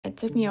It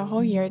took me a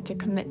whole year to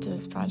commit to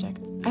this project.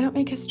 I don't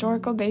make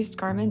historical-based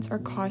garments or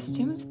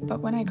costumes,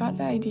 but when I got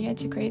the idea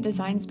to create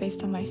designs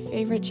based on my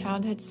favorite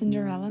childhood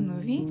Cinderella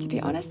movie, to be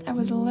honest, I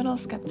was a little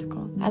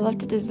skeptical. I love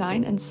to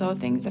design and sew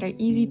things that are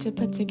easy to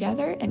put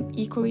together and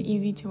equally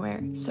easy to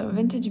wear. So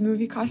vintage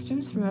movie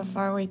costumes from a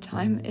faraway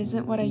time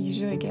isn't what I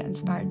usually get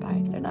inspired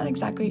by. They're not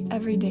exactly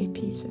everyday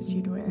pieces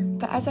you'd wear.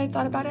 But as I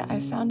thought about it, I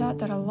found out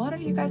that a lot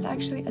of you guys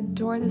actually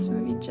adore this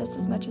movie just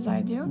as much as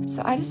I do.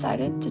 So I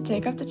decided to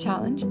take up the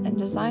challenge and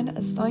design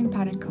a sewing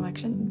pattern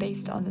collection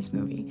based on this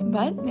movie,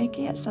 but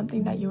making it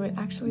something that you would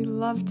actually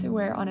love to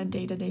wear on a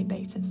day-to-day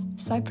basis.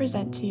 So I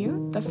present to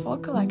you the full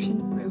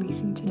collection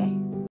releasing today.